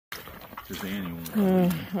this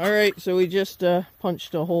annual. Alright, so we just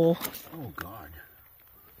punched a hole. Oh God.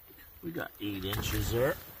 We got 8 inches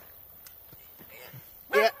there.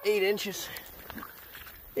 Yeah, 8 inches.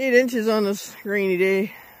 8 inches on this rainy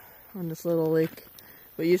day on this little lake.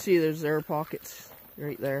 But you see there's air pockets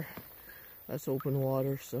right there. That's open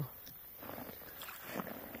water, so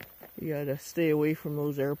you gotta stay away from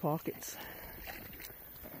those air pockets.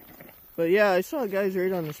 But yeah, I saw guys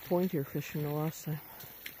right on this point here fishing the last time.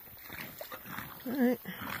 Alright.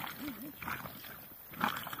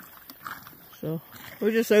 So,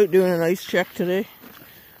 we're just out doing an ice check today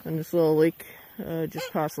on this little lake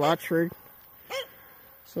just past Latchford.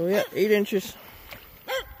 So yeah, 8 inches.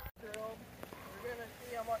 We're gonna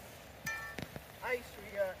see how much ice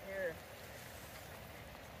we got here.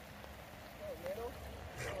 Oh, middle?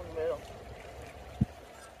 Oh, in the middle.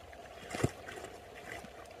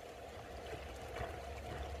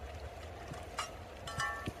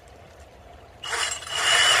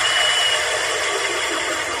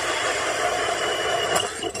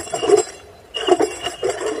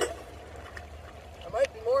 It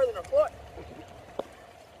might be more than a foot.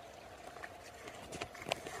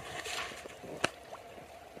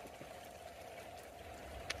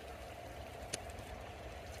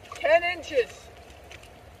 Inches.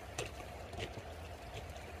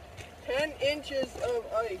 10 inches of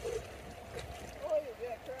ice. Oh, you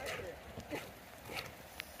got a crack here.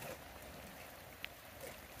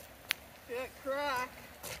 That crack,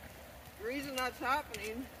 the reason that's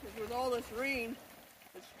happening is with all this rain,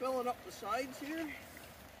 it's filling up the sides here.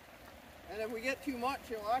 And if we get too much,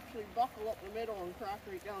 it'll actually buckle up the middle and crack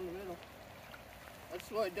right down the middle. That's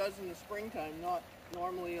what it does in the springtime, not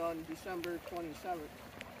normally on December 27th.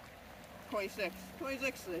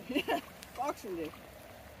 26th day, yeah, Boxing Day.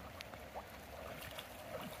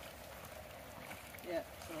 Yeah,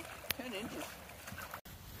 so 10 inches.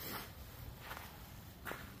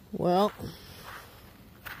 Well,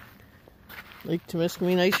 Lake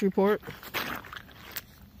Temiskaming ice report.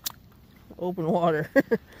 Open water.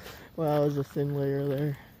 Well, there's a thin layer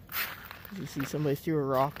there. You see somebody threw a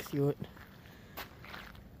rock through it.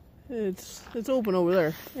 It's open over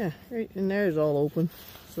there. Yeah, right in there is all open.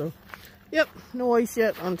 So. Yep, no ice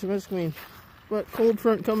yet on Temiskaming, but cold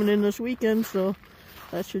front coming in this weekend, so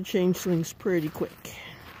that should change things pretty quick.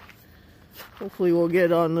 Hopefully we'll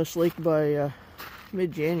get on this lake by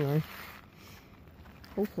mid-January.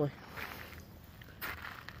 Hopefully.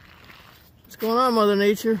 What's going on, Mother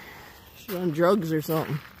Nature? She's on drugs or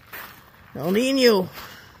something. El Nino!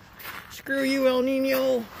 Screw you, El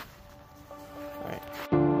Nino!